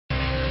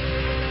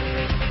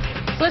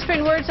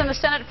Blistering words on the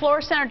Senate floor.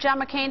 Senator John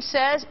McCain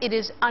says it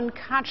is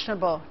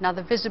unconscionable. Now,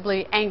 the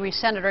visibly angry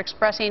senator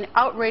expressing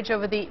outrage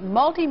over the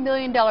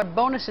multi-million-dollar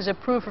bonuses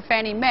approved for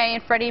Fannie Mae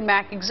and Freddie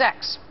Mac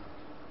execs.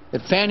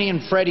 That Fannie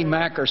and Freddie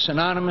Mac are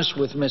synonymous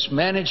with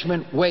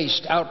mismanagement,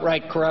 waste,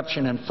 outright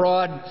corruption, and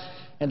fraud,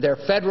 and their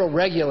federal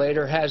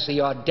regulator has the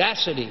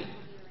audacity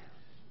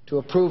to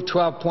approve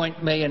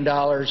 $12 million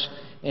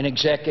in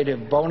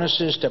executive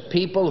bonuses to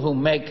people who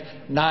make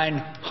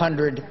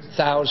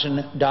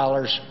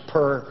 $900,000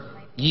 per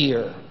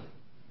year.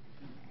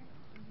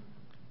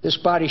 This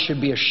body should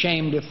be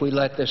ashamed if we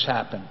let this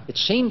happen. It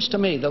seems to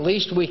me the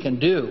least we can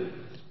do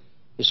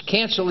is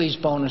cancel these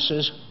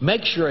bonuses,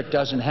 make sure it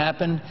doesn't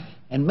happen,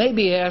 and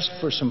maybe ask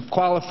for some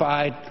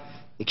qualified,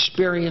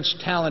 experienced,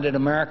 talented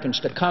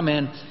Americans to come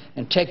in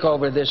and take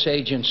over this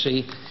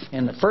agency.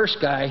 And the first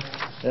guy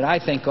that I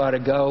think ought to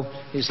go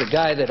is the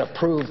guy that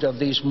approved of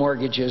these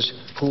mortgages,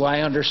 who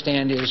I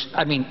understand is,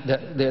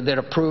 that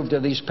approved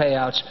of these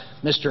payouts,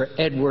 Mr.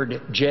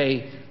 Edward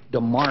J.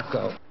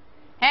 DeMarco.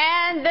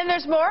 And then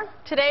there's more.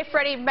 Today,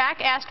 Freddie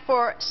Mac asked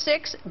for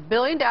 $6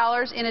 billion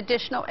in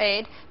additional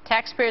aid.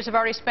 Taxpayers have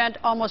already spent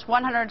almost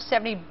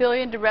 $170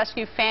 billion to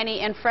rescue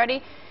Fannie and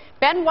Freddie.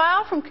 Ben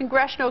Weyl from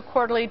Congressional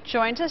Quarterly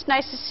joins us.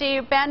 Nice to see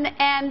you, Ben.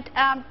 And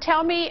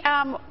tell me,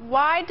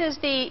 why does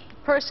the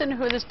person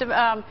who this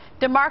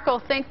DeMarco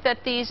think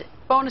that these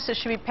bonuses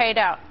should be paid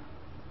out?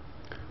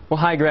 Well,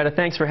 hi, Greta.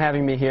 Thanks for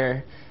having me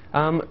here.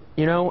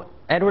 You know,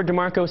 Edward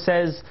DeMarco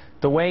says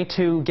the way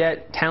to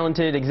get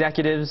talented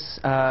executives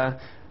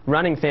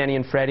running Fannie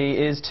and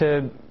Freddie is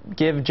to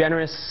give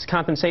generous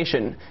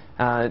compensation.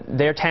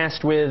 They're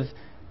tasked with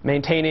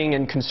maintaining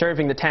and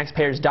conserving the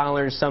taxpayers'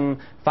 dollars, some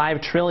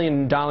 $5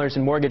 trillion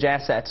in mortgage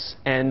assets.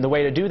 And the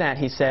way to do that,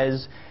 he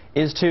says,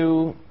 is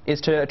to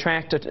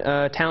attract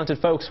talented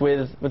folks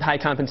with high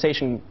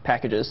compensation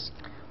packages.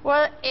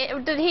 Well,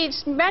 did he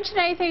mention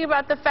anything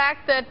about the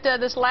fact that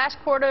this last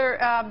quarter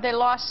they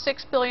lost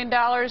 $6 billion,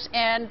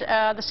 and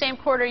the same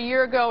quarter a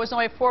year ago was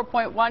only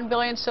 $4.1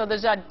 billion, so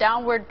there's a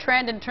downward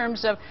trend in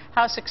terms of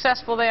how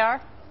successful they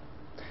are?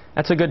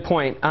 That's a good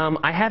point.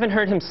 I haven't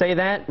heard him say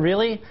that,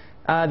 really.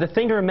 The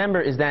thing to remember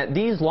is that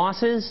these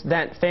losses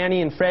that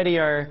Fannie and Freddie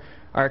are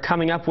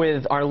coming up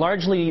with are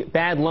largely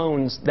bad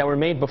loans that were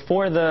made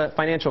before the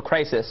financial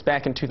crisis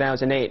back in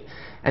 2008.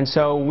 And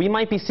so we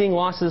might be seeing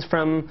losses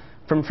from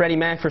Freddie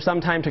Mac for some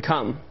time to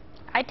come.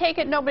 I take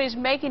it nobody's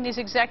making these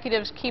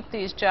executives keep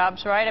these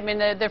jobs, right? I mean,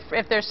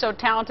 if they're so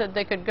talented,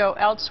 they could go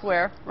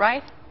elsewhere,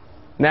 right?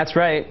 That's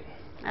right.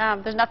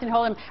 There's nothing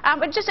holding them.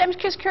 But I'm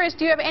just curious,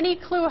 do you have any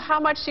clue how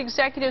much the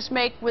executives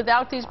make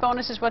without these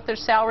bonuses, what their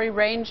salary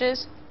range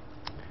is?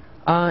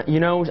 You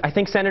know, I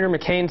think Senator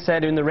McCain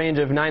said in the range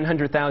of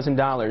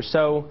 $900,000.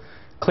 So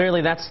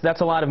clearly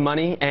that's a lot of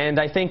money, and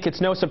I think it's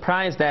no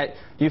surprise that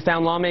you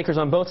found lawmakers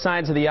on both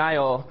sides of the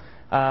aisle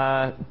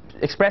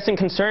expressing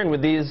concern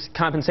with these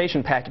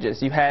compensation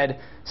packages. You had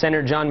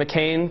Senator John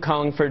McCain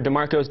calling for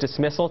DeMarco's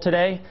dismissal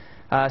today.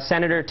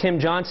 Senator Tim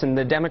Johnson,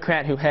 the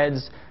Democrat who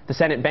heads the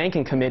Senate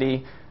Banking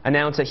Committee,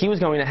 announced that he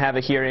was going to have a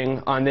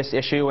hearing on this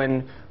issue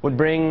and would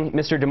bring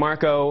Mr.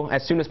 DeMarco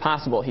as soon as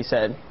possible, he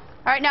said.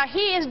 All right, now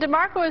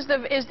DeMarco is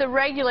the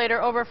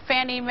regulator over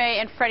Fannie Mae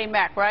and Freddie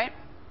Mac, right?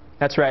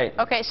 That's right.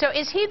 Okay, so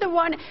is he the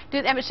one?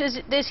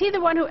 Is he the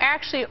one who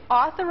actually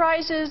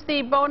authorizes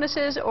the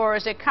bonuses, or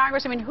is it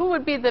Congress? I mean, who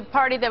would be the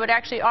party that would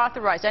actually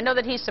authorize? I know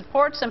that he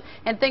supports them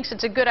and thinks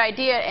it's a good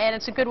idea and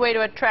it's a good way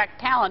to attract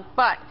talent,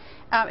 but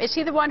is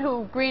he the one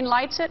who green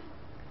lights it?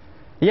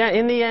 Yeah,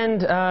 in the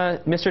end,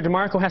 Mr.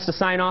 DeMarco has to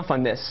sign off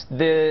on this.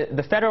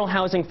 The Federal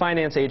Housing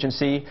Finance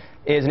Agency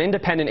is an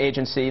independent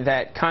agency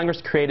that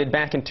Congress created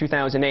back in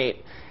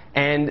 2008,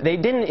 and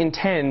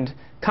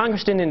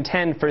Congress didn't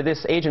intend for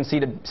this agency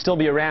to still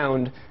be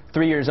around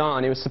 3 years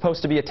on. It was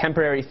supposed to be a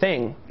temporary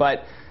thing,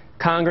 but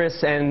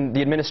Congress and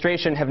the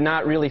administration have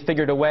not really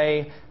figured a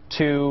way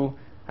to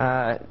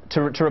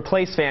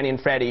replace Fannie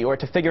and Freddie or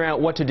to figure out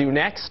what to do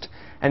next.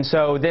 And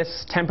so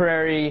this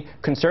temporary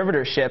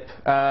conservatorship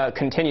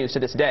continues to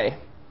this day.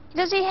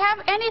 Does he have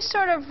any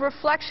sort of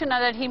reflection on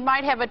that he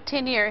might have a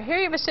tenure? Here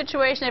you have a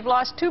situation, they've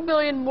lost $2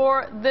 billion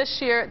more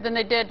this year than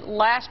they did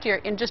last year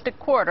in just a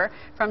quarter.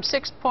 From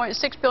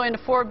 $6.6 billion to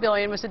 $4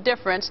 billion was the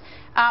difference.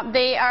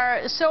 They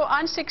are so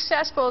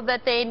unsuccessful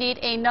that they need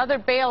another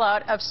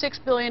bailout of $6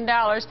 billion,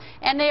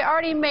 and they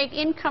already make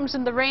incomes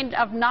in the range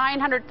of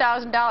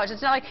 $900,000.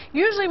 It's not like,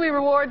 usually we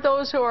reward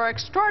those who are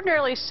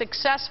extraordinarily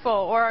successful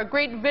or are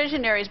great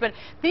visionaries, but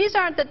these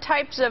aren't the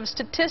types of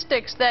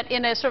statistics that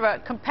in a sort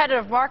of a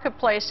competitive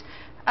marketplace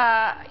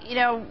you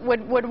know,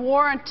 would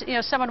warrant, you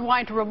know, someone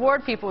wanting to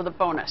reward people with a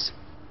bonus.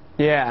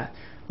 Yeah.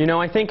 You know,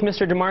 I think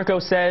Mr.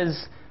 DeMarco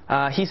says,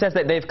 he says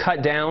that they've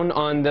cut down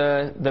on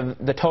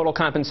the total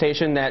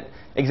compensation that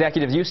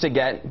executives used to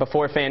get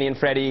before Fannie and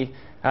Freddie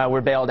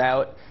were bailed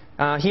out.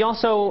 He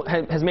also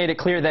has made it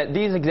clear that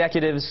these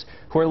executives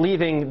who are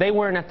leaving, they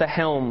weren't at the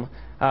helm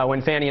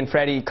when Fannie and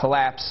Freddie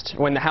collapsed,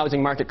 when the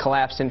housing market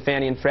collapsed and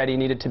Fannie and Freddie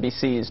needed to be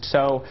seized.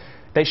 So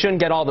they shouldn't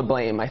get all the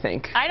blame, I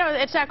think. I know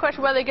it's not a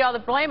question whether they get all the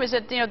blame. Is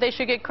that they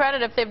should get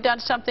credit if they've done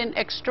something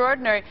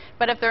extraordinary.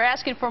 But if they're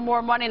asking for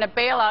more money in a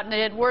bailout and they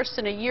did worse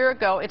than a year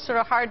ago, it's sort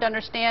of hard to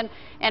understand.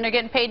 And they're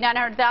getting paid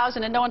 $900,000,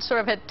 and no one sort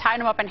of had tied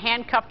them up and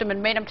handcuffed them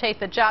and made them take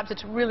the jobs.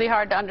 It's really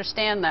hard to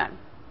understand that.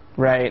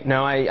 Right.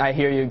 No, I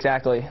hear you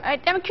exactly.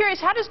 I'm curious,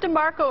 how does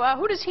DeMarco,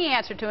 who does he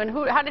answer to, and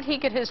how did he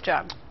get his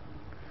job?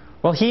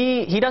 Well,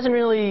 he doesn't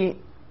really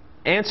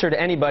answer to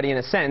anybody in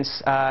a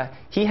sense.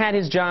 He had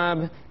his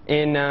job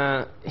in,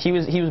 he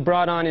was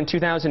brought on in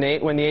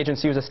 2008 when the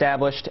agency was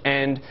established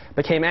and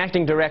became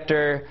acting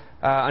director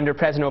under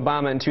President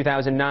Obama in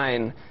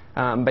 2009.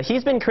 But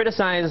he's been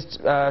criticized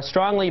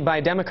strongly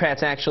by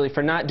Democrats, actually,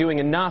 for not doing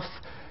enough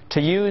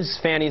to use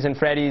Fannie's and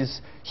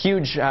Freddie's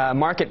huge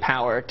market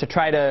power to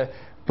try to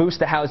boost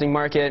the housing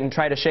market and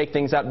try to shake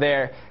things up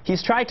there.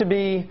 He's tried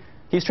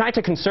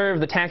to conserve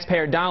the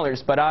taxpayer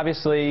dollars, but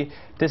obviously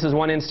this is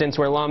one instance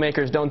where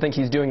lawmakers don't think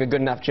he's doing a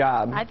good enough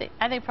job. I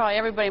think probably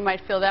everybody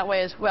might feel that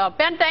way as well.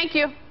 Ben, thank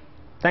you.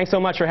 Thanks so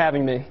much for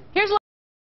having me. Here's